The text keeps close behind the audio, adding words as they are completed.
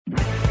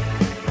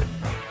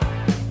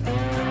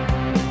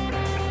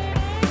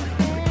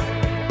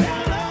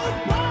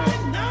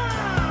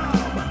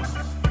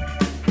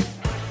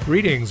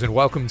Greetings and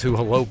welcome to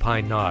Hello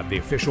Pine Knob, the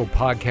official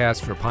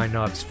podcast for Pine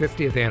Knob's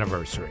 50th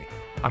anniversary.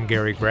 I'm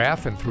Gary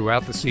Graff, and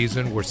throughout the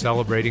season we're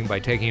celebrating by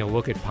taking a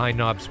look at Pine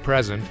Knob's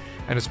present,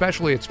 and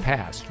especially its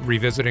past,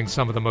 revisiting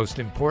some of the most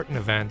important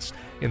events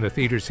in the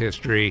theater's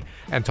history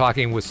and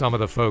talking with some of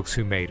the folks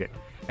who made it.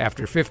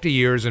 After 50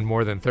 years and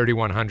more than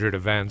 3,100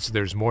 events,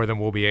 there's more than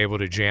we'll be able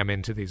to jam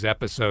into these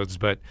episodes,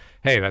 but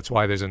hey, that's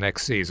why there's a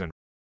next season.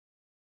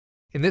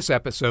 In this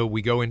episode,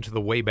 we go into the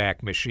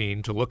Wayback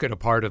Machine to look at a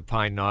part of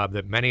Pine Knob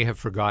that many have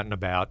forgotten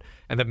about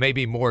and that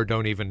maybe more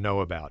don't even know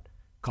about.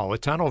 Call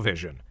it tunnel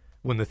vision.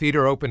 When the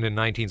theater opened in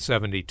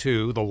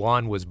 1972, the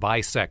lawn was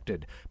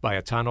bisected by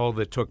a tunnel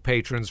that took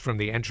patrons from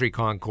the entry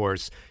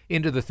concourse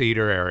into the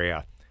theater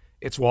area.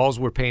 Its walls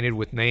were painted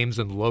with names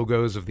and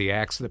logos of the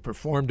acts that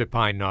performed at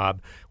Pine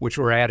Knob, which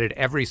were added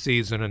every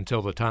season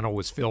until the tunnel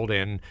was filled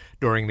in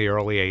during the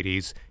early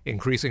 80s,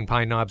 increasing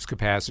Pine Knob's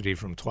capacity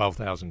from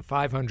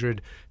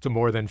 12,500 to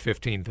more than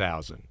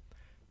 15,000.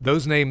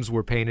 Those names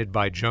were painted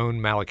by Joan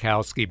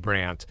Malachowski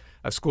Brandt,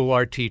 a school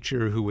art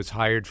teacher who was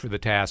hired for the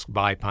task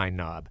by Pine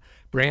Knob.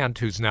 Brandt,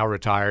 who's now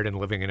retired and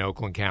living in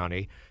Oakland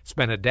County,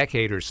 spent a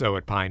decade or so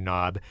at Pine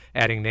Knob,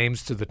 adding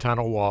names to the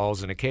tunnel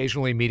walls and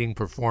occasionally meeting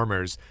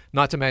performers,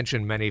 not to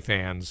mention many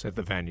fans at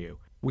the venue.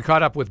 We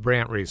caught up with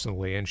Brandt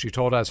recently, and she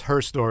told us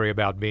her story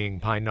about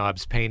being Pine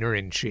Knob's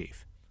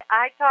painter-in-chief.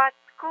 I taught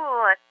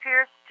school at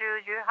Pierce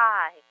Junior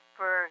High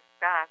for,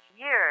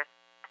 years,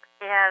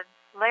 and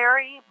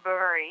Larry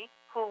Murray,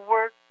 who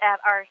worked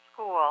at our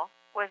school,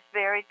 was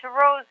married to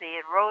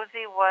Rosie, and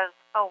Rosie was,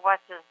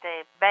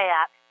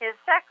 Matt, his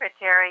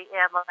secretary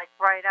and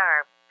right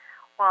arm.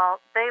 Well,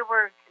 they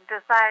were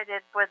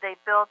decided when they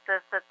built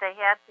this that they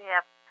had to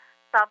have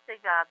something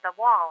on the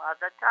wall, on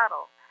the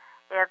tunnel.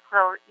 And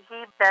so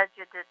he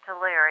mentioned it to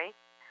Larry,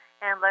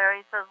 and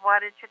Larry says, why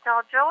didn't you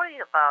tell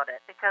Jody about it?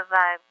 Because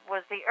I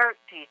was the art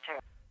teacher.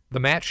 The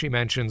Matt she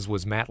mentions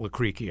was Matt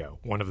Lacricchio,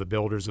 one of the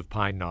builders of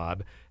Pine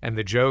Knob, and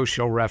the Joe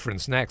she'll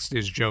reference next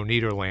is Joe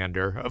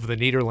Niederlander of the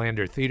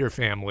Niederlander Theater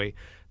family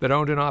that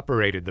owned and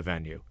operated the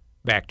venue.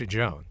 Back to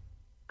Joan.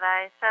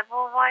 I said,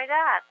 well, why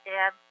not?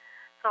 And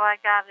so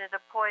I got an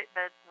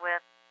appointment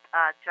with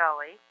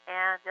Joey,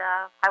 and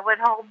I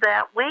went home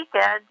that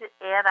weekend,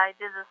 and I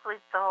didn't sleep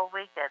the whole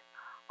weekend.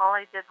 All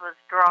I did was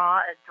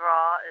draw and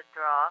draw and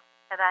draw,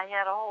 and I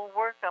had a whole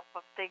workup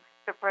of things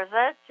to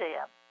present to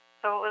him.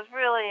 So it was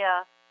really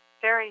a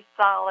very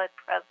solid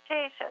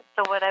presentation.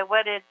 So when I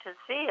went in to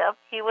see him,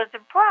 he was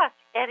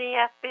impressed. And he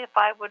asked me if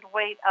I would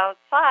wait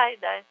outside.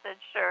 I said,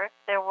 sure.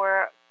 There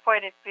were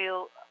quite a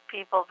few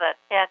people that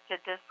had to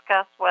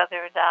discuss whether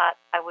or not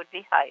I would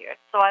be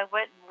hired. So I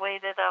went and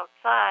waited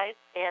outside,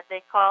 and they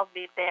called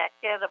me back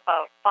in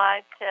about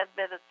 5-10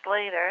 minutes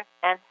later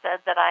and said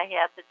that I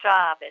had the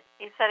job. And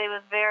he said he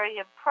was very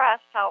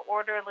impressed how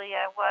orderly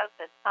I was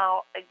and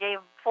how I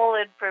gave him full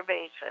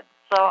information.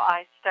 So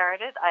I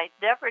started. I'd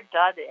never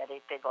done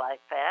anything like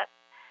that.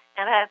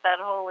 And I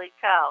thought, holy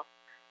cow,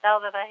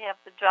 now that I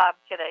have the job,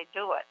 can I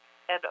do it?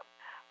 And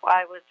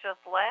I was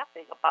just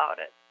laughing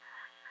about it.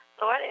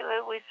 So anyway,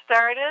 we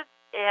started,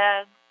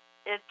 and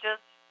it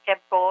just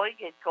kept going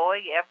and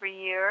going every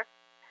year.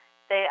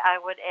 I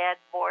would add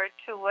more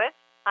to it.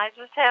 I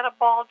just had a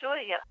ball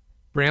doing it.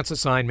 Brandt's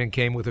assignment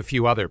came with a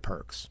few other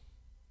perks.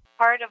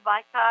 Part of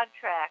my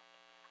contract,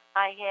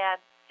 I had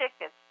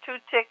tickets, 2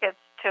 tickets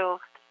to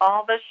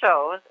all the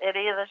shows,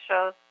 any of the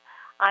shows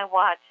I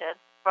watched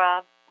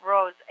from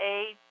rows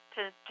A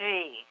to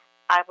G.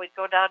 I would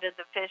go down to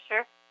the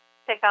Fisher,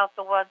 pick out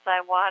the ones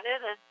I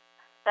wanted, and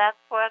that's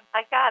what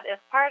I got as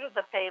part of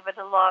the payment,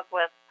 along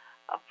with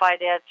a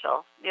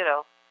financial,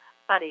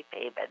 money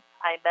payment.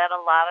 I met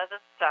a lot of the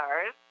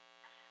stars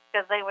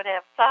because they would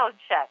have sound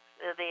checks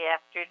in the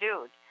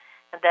afternoon,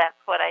 and that's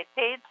what I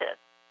painted.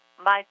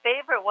 My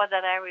favorite one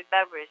that I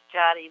remember is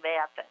Johnny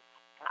Mathis.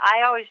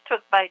 I always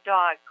took my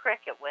dog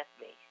Cricket with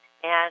me,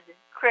 and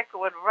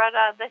Cricket would run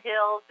on the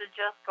hills and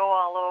just go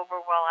all over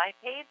while I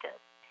painted.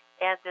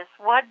 And this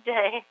one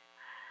day,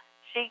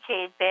 she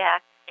came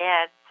back,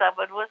 and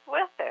someone was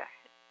with her.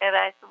 And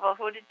I said, well,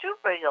 who did you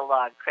bring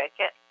along,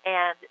 Cricket?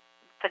 And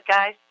the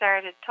guy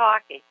started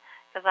talking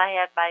because I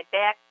had my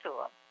back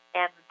to him.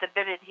 And the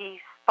minute he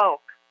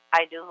spoke,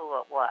 I knew who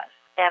it was.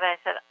 And I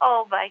said,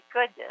 oh, my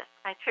goodness.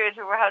 I turned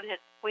around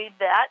and we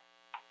met.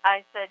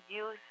 I said,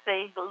 you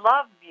sing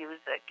love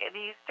music. And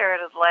he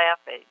started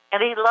laughing.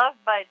 And he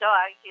loved my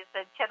dog. He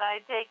said, can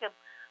I take him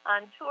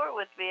on tour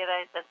with me? And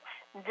I said,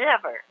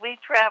 never. We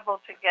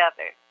travel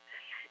together.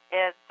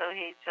 And so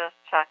he just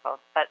chuckled.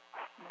 But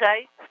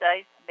nice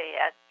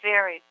man,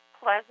 very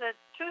pleasant.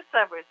 2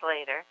 summers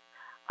later,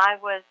 I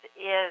was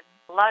in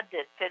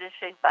London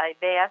finishing my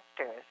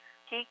master's.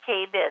 He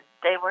came in.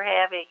 They were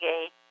having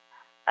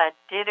a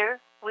dinner.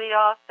 We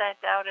all sat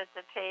down at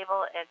the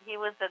table, and he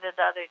was at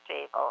another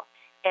table.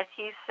 And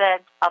he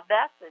sent a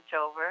message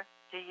over,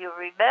 do you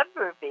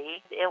remember me?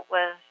 It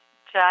was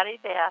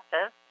Johnny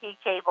Mathis. He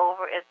came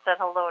over and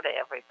said hello to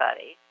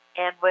everybody.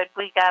 And when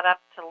we got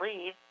up to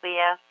leave, we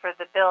asked for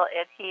the bill,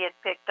 and he had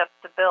picked up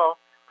the bill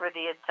for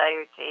the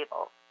entire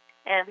table.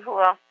 And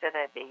who else did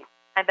I meet?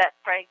 I met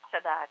Frank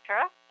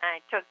Sinatra.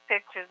 I took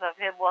pictures of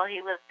him while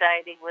he was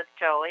dining with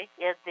Joey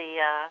in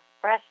the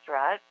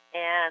restaurant,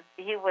 and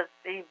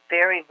he's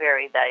very,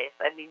 very nice.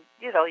 I mean,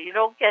 you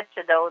don't get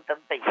to know them,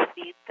 but you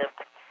meet them,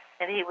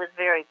 and he was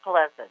very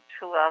pleasant.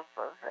 Who else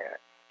was there?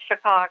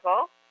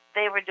 Chicago.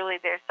 They were doing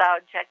their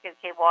sound check and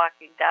came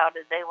walking down,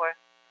 and they were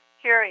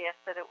curious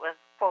that it was,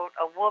 quote,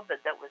 a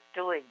woman that was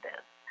doing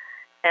this.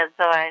 And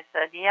so I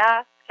said,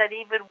 yeah, that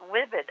even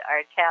women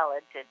are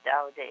talented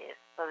nowadays.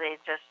 So they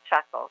just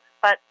chuckled.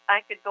 But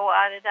I could go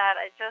on and on.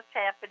 I just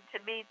happened to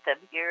meet them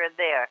here and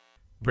there.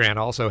 Brandt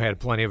also had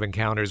plenty of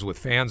encounters with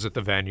fans at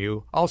the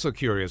venue, also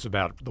curious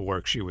about the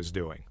work she was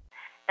doing.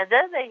 And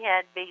then they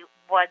had me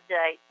one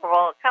night,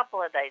 well, a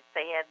couple of nights,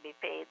 they had me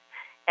paid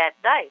at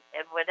night.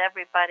 And when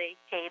everybody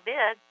came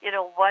in,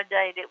 one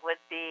night it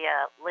would be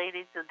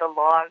ladies in the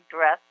long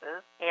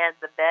dresses and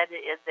the men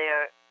in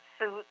their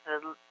suits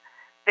and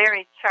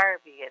very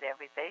charming and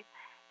everything.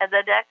 And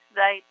the next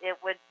night it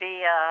would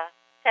be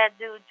Ted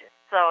Nugent.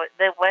 So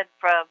they went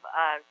from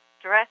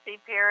dressy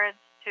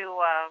parents to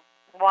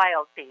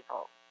wild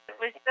people. It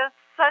was just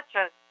such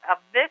a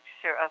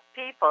mixture of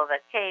people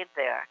that came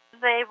there.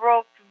 They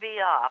roped me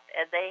off,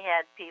 and they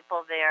had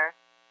people there,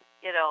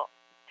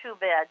 two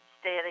men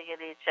standing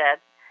at each end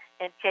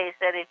in case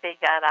anything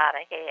got out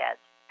of hand.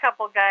 A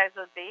couple guys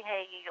would be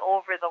hanging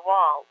over the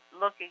wall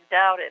looking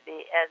down at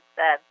me and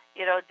said,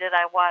 did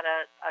I want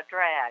a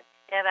drag?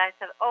 And I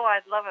said, oh,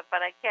 I'd love it,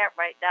 but I can't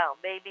right now,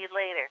 maybe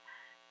later,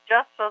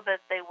 just so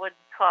that they wouldn't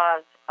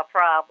cause a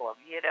problem,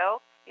 You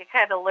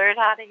kind of learn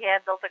how to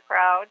handle the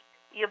crowd.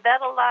 You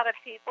met a lot of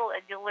people,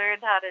 and you learn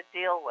how to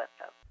deal with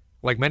them.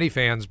 Like many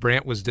fans,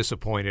 Brandt was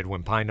disappointed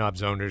when Pine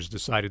Knob's owners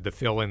decided to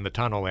fill in the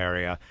tunnel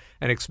area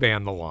and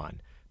expand the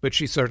lawn, but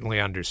she certainly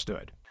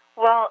understood.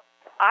 Well,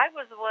 I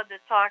was the one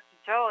that talked to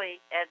Joey,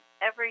 and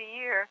every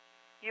year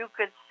you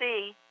could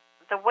see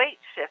the weight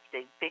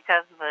shifting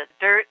because the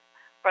dirt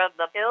from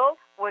the hill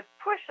would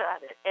push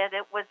on it, and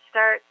it would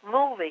start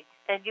moving,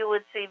 and you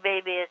would see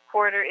maybe a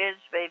quarter inch,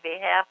 maybe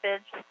half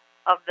inch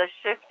of the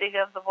shifting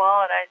of the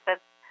wall, and I said,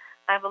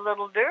 I'm a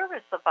little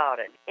nervous about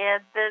it.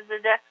 And then the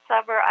next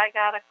summer I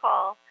got a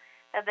call,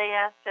 and they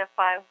asked if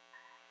I,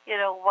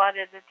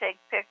 wanted to take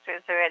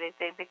pictures or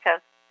anything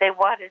because they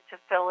wanted to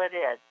fill it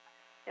in,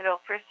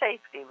 for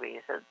safety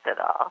reasons and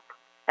all.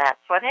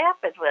 That's what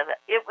happened with it.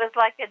 It was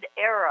like an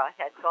era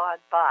had gone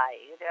by,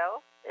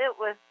 It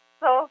was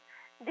so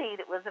neat.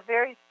 It was a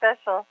very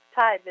special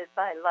time in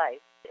my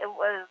life. It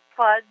was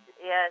fun,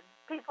 and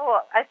people,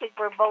 I think,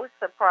 were most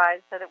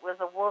surprised that it was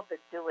a woman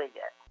doing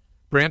it.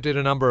 Brandt did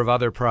a number of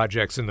other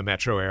projects in the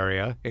metro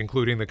area,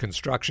 including the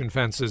construction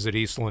fences at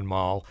Eastland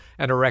Mall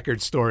and a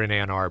record store in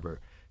Ann Arbor.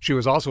 She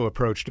was also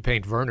approached to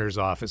paint Verner's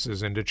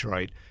offices in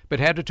Detroit, but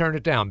had to turn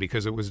it down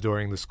because it was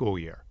during the school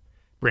year.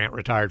 Brandt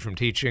retired from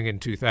teaching in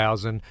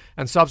 2000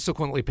 and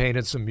subsequently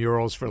painted some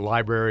murals for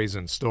libraries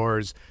and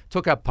stores,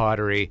 took up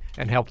pottery,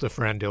 and helped a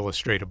friend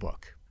illustrate a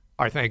book.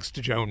 Our thanks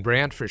to Joan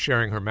Brandt for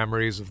sharing her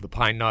memories of the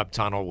Pine Knob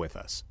Tunnel with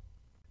us.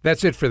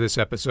 That's it for this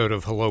episode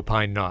of Hello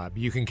Pine Knob.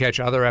 You can catch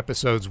other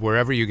episodes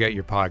wherever you get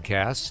your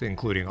podcasts,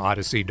 including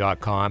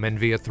Odyssey.com and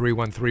via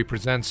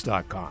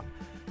 313presents.com.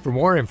 For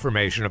more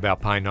information about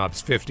Pine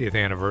Knob's 50th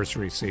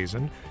anniversary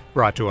season,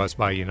 brought to us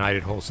by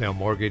United Wholesale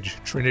Mortgage,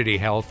 Trinity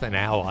Health, and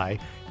Ally,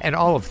 and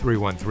all of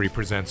 313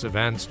 Presents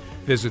events,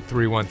 visit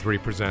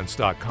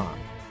 313presents.com.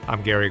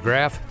 I'm Gary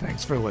Graff.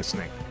 Thanks for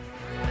listening.